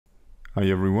Hi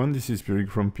everyone, this is Pierre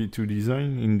from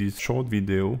P2DESIGN. In this short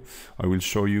video, I will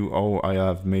show you how I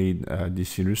have made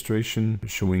this illustration,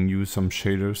 showing you some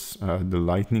shaders, the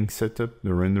lighting setup,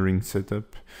 the rendering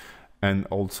setup, and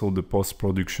also the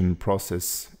post-production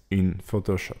process in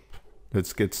Photoshop.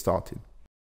 Let's get started.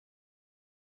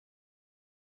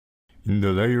 In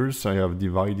the layers, I have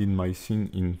divided my scene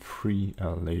in three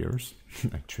layers,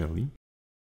 actually.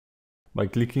 By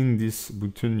clicking this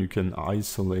button, you can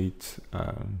isolate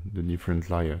the different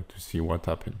layer to see what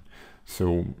happened.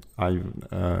 So I've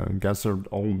gathered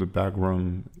all the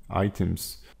background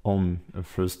items on a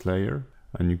first layer,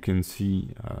 and you can see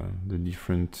the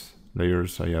different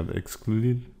layers I have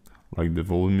excluded, like the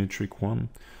volumetric one.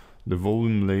 The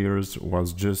volume layers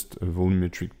was just a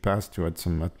volumetric pass to add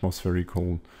some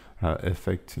atmospherical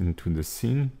effect into the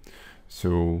scene.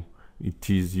 So it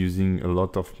is using a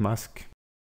lot of mask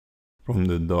from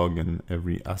the dog and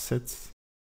every assets.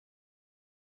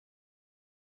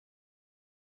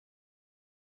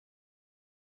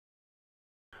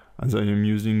 As I am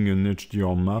using an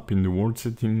HDR map in the world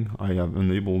setting, I have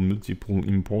enabled multiple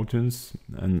importance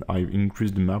and I've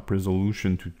increased the map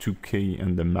resolution to 2K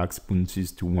and the max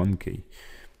bounces to 1K.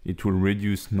 It will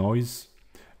reduce noise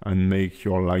and make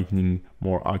your lighting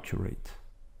more accurate.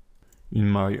 In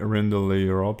my render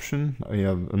layer option, I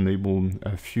have enabled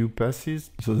a few passes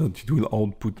so that it will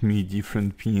output me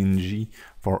different PNG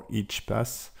for each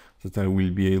pass that I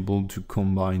will be able to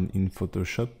combine in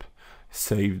Photoshop,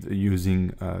 saved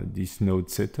using this node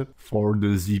setup. For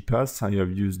the Z pass, I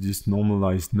have used this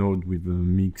normalized node with a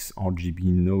mix RGB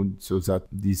node so that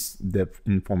this depth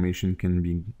information can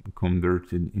be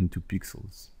converted into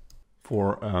pixels.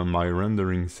 For my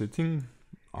rendering setting,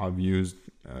 I've used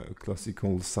a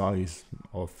classical size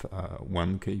of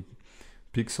 1K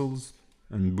pixels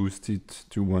and boosted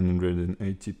to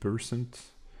 180%.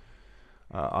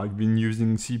 I've been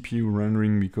using CPU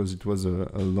rendering because it was a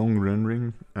long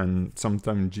rendering, and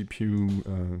sometimes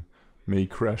GPU may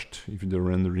crash if the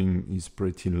rendering is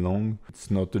pretty long. It's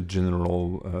not a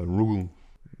general rule.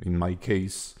 In my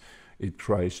case, it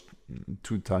crashed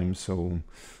 2 times, so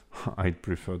I'd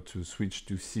prefer to switch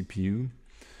to CPU,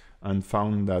 and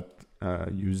found that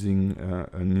using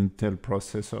an Intel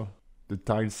processor, the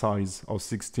tile size of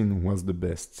 16 was the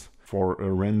best. For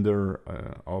a render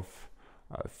of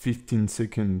 15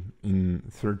 seconds in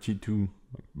 32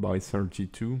 by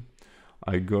 32,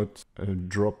 I got a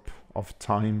drop of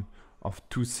time of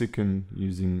 2 seconds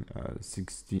using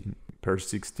 16 per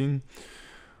 16.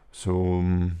 So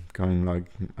kind of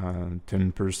like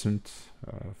 10%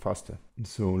 faster.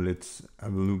 So let's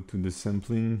have a look to the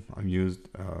sampling. I've used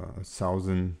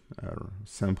 1,000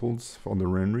 samples for the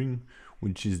rendering,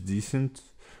 which is decent.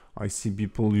 I see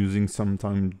people using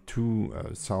sometimes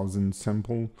 2,000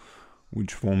 samples,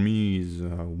 which for me is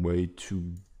way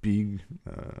too big,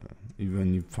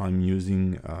 even if I'm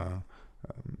using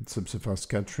subsurface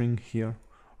scattering here.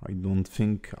 I don't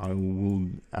think I will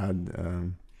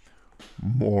add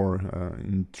more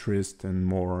interest and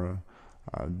more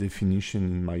definition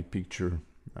in my picture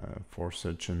for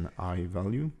such an high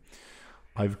value.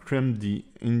 I've crammed the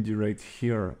indirect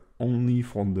here only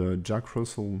for the Jack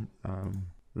Russell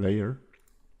layer.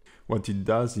 What it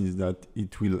does is that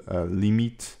it will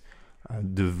limit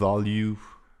the value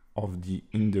of the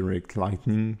indirect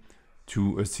lighting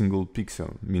to a single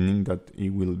pixel, meaning that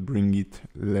it will bring it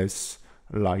less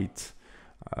light,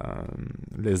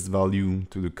 less value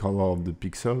to the color of the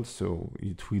pixel, so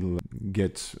it will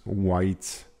get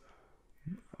white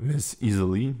less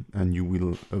easily and you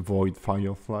will avoid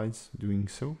fireflies doing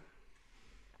so.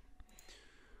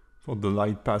 For the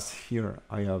light pass here,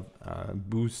 I have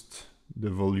boost the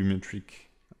volumetric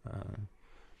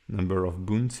number of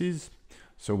bounces.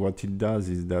 So what it does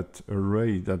is that a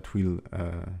ray that will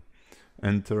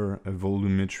enter a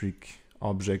volumetric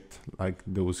object like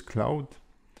those clouds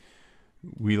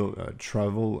will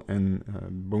travel and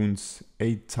bounce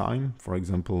 8 times. For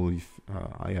example, if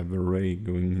I have a ray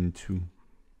going into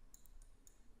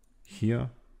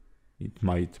here, it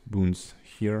might bounce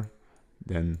here,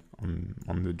 then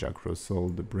on the Jack Russell,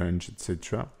 the branch,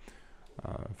 etc.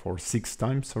 For 6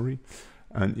 times, sorry,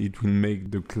 and it will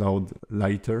make the cloud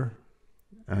lighter,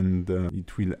 and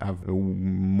it will have a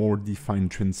more defined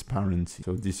transparency.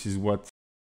 So this is what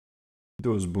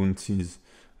those bounces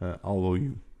allow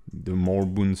you. The more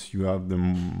bounce you have, the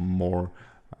more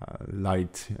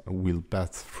light will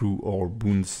pass through or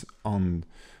bounce on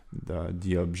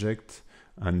the object,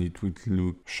 and it would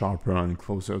look sharper and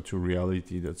closer to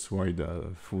reality. That's why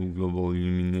the full global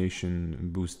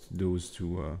illumination boosts those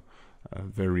to a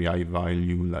very high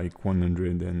value like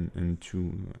 100 and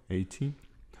 280.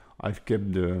 I've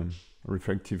kept the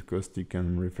reflective caustic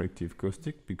and reflective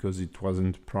caustic because it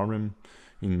wasn't a problem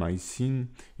in my scene.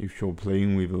 If you're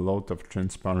playing with a lot of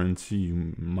transparency,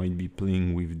 you might be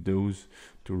playing with those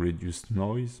to reduce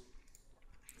noise.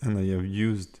 And I have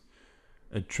used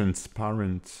a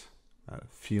transparent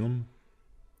film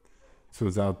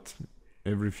so that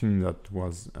everything that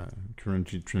was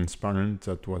currently transparent,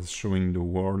 that was showing the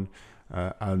world,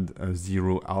 had a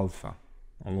 0 alpha,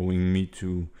 allowing me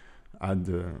to add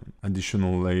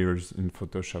additional layers in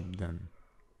Photoshop then.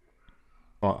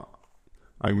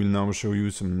 I will now show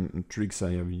you some tricks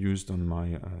I have used on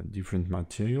my different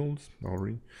materials.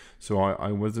 So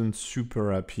I wasn't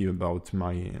super happy about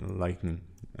my lighting,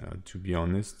 to be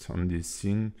honest, on this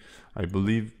scene. I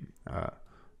believe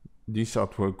this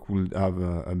artwork would have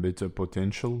a better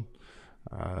potential,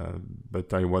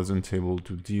 but I wasn't able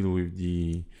to deal with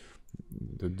the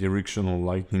directional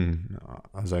lighting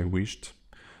as I wished.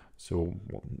 So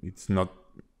it's not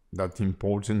that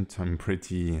important. I'm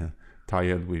pretty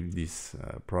tired with this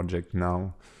project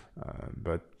now,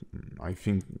 but I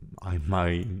think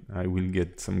I will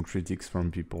get some critics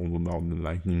from people about the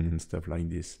lighting and stuff like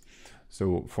this.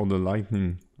 So for the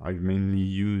lighting, I've mainly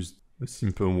used a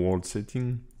simple world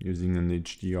setting using an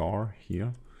HDR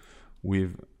here.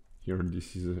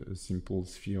 This is a simple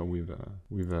sphere with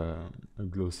a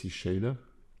glossy shader.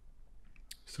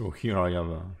 So here I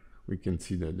have we can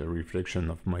see the reflection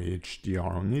of my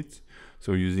HDR on it.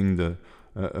 So using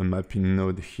a mapping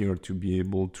node here to be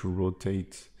able to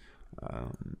rotate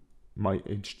my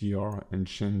HDR and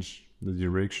change the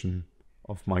direction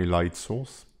of my light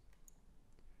source.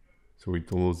 So it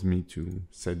allows me to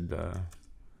set the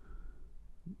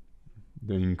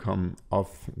income of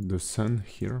the sun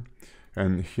here.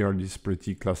 And here this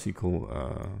pretty classical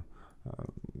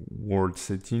world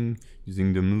setting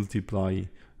using the multiply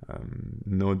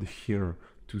node here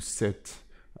to set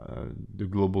the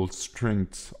global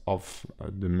strength of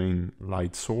the main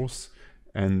light source,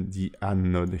 and the add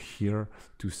node here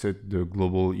to set the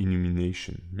global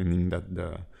illumination, meaning that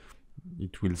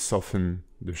it will soften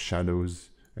the shadows,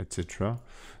 etc.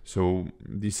 So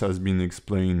this has been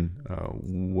explained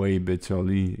way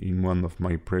betterly in one of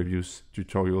my previous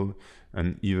tutorials,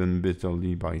 and even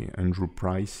betterly by Andrew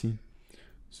Pricey.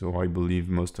 So I believe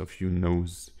most of you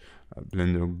knows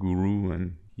Blender Guru,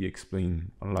 and he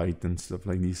explained light and stuff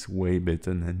like this way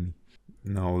better than me.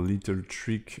 Now a little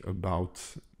trick about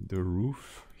the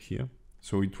roof here.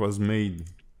 So it was made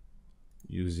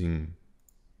using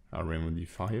array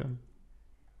modifier.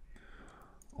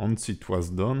 Once it was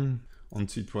done,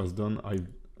 I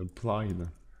applied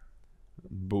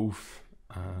both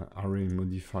array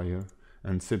modifier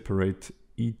and separate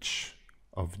each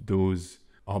of those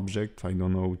objects. I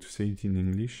don't know how to say it in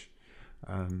English.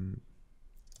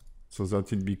 So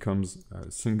that it becomes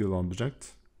a single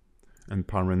object, and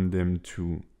parent them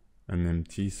to an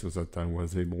empty so that I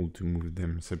was able to move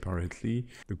them separately.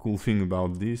 The cool thing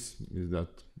about this is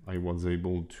that I was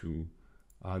able to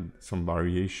add some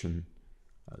variation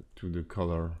to the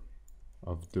color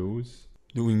of those.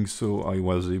 Doing so, I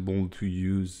was able to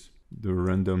use the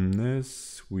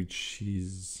randomness, which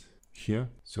is here.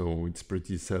 So it's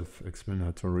pretty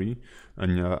self-explanatory,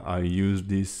 and I use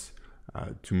this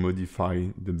to modify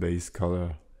the base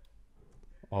color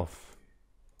of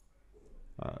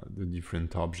the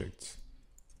different objects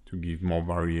to give more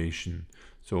variation.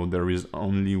 So there is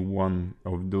only one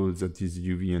of those that is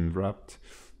UV enwrapped.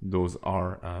 Those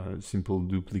are simple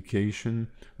duplication,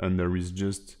 and there is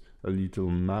just a little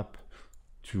map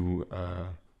to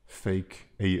fake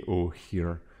AO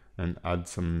here and add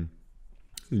some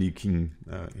leaking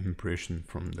impression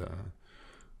from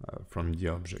the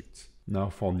object. Now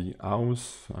for the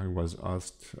house, I was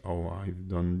asked how I've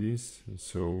done this.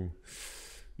 So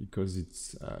because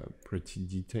it's pretty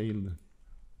detailed,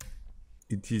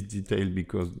 it is detailed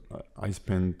because I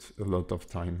spent a lot of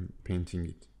time painting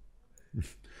it.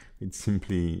 It's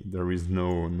simply, there is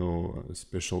no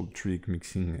special trick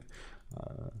mixing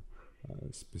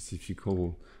specific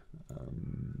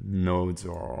nodes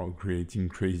or creating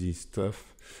crazy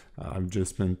stuff. I've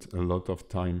just spent a lot of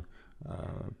time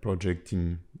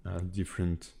projecting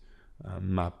different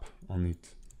map on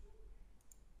it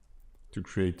to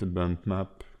create a burnt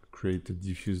map, create a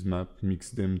diffuse map, mix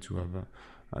them to have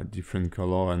a different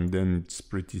color, and then it's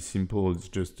pretty simple. It's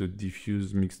just a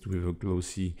diffuse mixed with a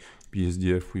glossy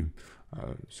BSDF with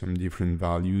some different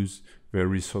values,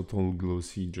 very subtle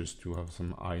glossy just to have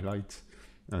some highlights.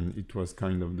 And it was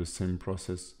kind of the same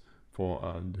process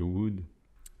for the wood.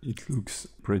 It looks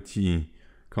pretty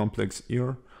complex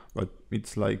here, but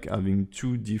it's like having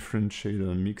two different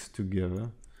shaders mixed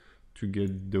together to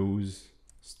get those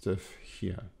stuff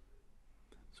here.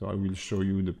 So I will show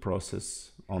you the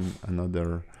process on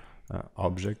another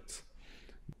object.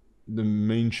 The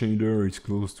main shader is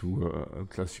close to a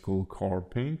classical core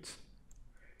paint.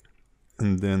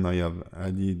 And then I have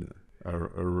added a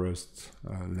rust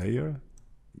layer.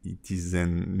 It is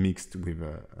then mixed with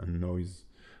a noise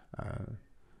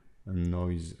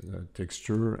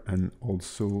texture, and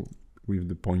also with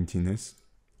the pointiness,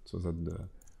 so that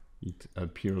it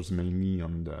appears mainly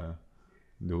on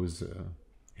those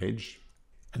edge.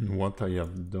 And what I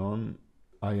have done,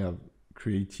 I have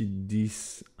created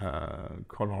this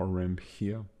color ramp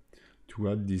here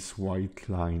to add this white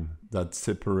line that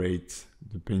separates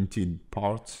the painted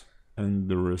part and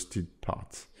the rusted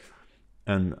part.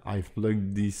 And I've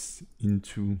plugged this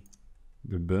into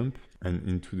the bump and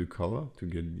into the color to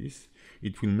get this.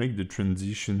 It will make the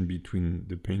transition between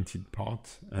the painted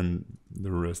part and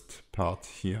the rust part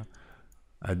here,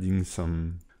 adding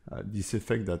some this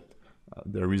effect that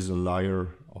there is a layer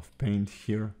of paint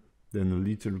here, then a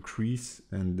little crease,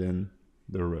 and then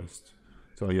the rust.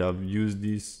 So I have used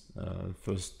this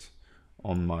first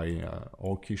on my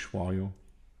orcish wire.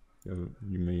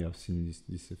 You may have seen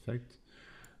this effect.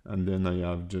 And then I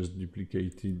have just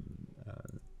duplicated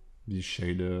this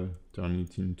shader, turn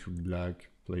it into black,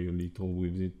 play a little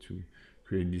with it to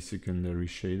create this secondary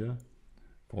shader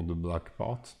for the black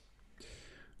part.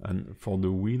 And for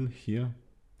the wheel here,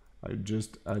 I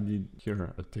just added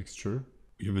here a texture.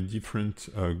 You have a different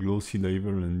glossy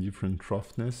level and different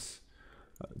roughness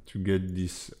to get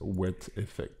this wet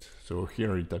effect. So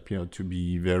here it appeared to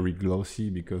be very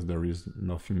glossy because there is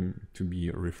nothing to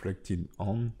be reflected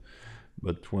on.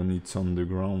 But when it's on the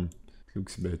ground, it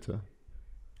looks better.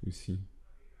 You see,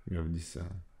 you have this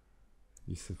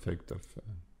this effect of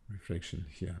reflection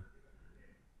here.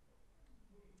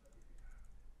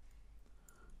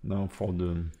 Now for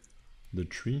the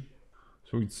tree.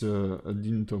 So it's a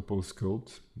didn't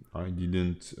coat. I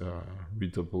didn't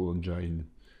retopologize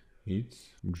it,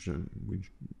 which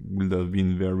would have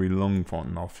been very long for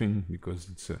nothing because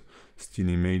it's a still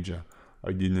image.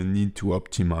 I didn't need to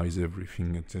optimize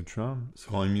everything, etc.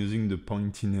 So I'm using the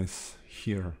pointiness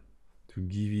here to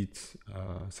give it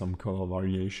some color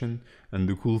variation. And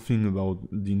the cool thing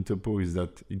about Dintopo is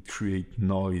that it creates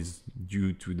noise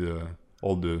due to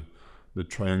all the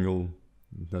triangle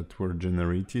that were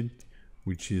generated,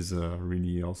 which is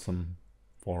really awesome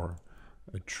for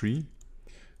a tree.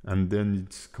 And then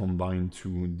it's combined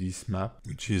to this map,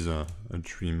 which is a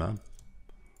tree map,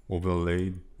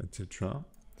 overlaid, etc.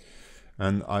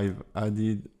 And I've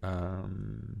added,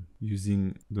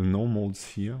 using the normals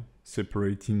here,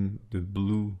 separating the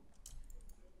blue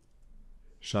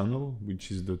channel,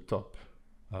 which is the top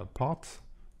part,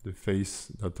 the face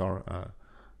that are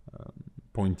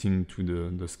pointing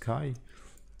to the sky,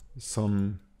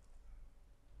 some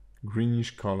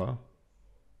greenish color,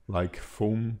 like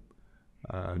foam,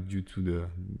 due to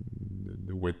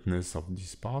the wetness of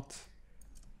this part.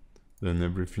 Then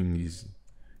everything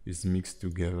is mixed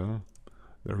together.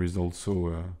 There is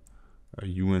also a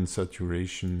hue and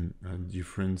saturation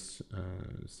difference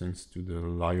thanks to the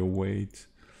layer weight,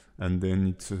 and then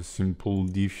it's a simple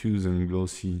diffuse and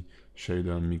glossy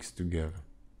shader mixed together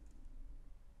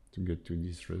to get to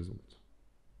this result.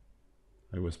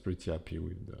 I was pretty happy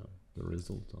with the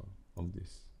result of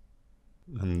this.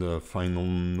 And the final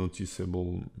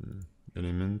noticeable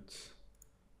element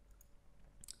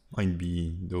might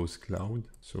be those clouds.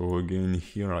 So again,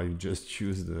 here I just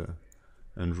used the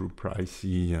Andrew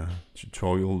Pricey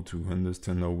tutorial to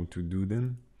understand how to do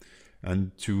them,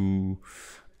 and to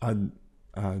add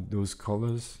those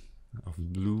colors of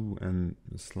blue and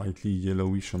slightly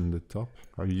yellowish on the top.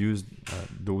 I used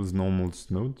those normals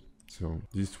node. So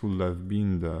this would have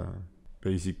been the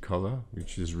basic color,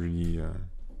 which is really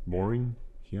boring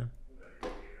here.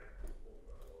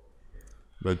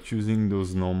 But using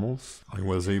those normals, I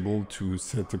was able to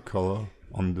set a color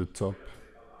on the top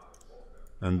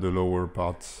and the lower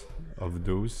parts of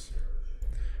those.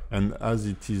 And as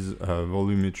it is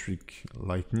volumetric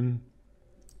lighting,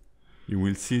 you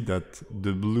will see that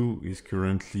the blue is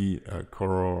currently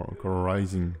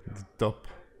colorizing the top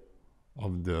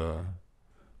of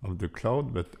the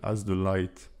cloud, but as the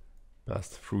light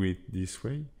passed through it this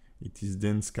way, it is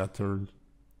then scattered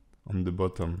on the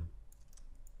bottom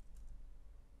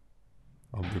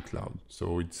of the cloud.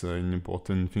 So it's an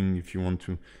important thing if you want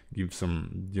to give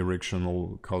some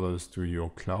directional colors to your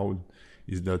cloud,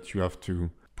 is that you have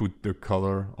to put the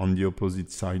color on the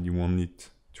opposite side you want it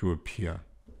to appear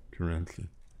currently.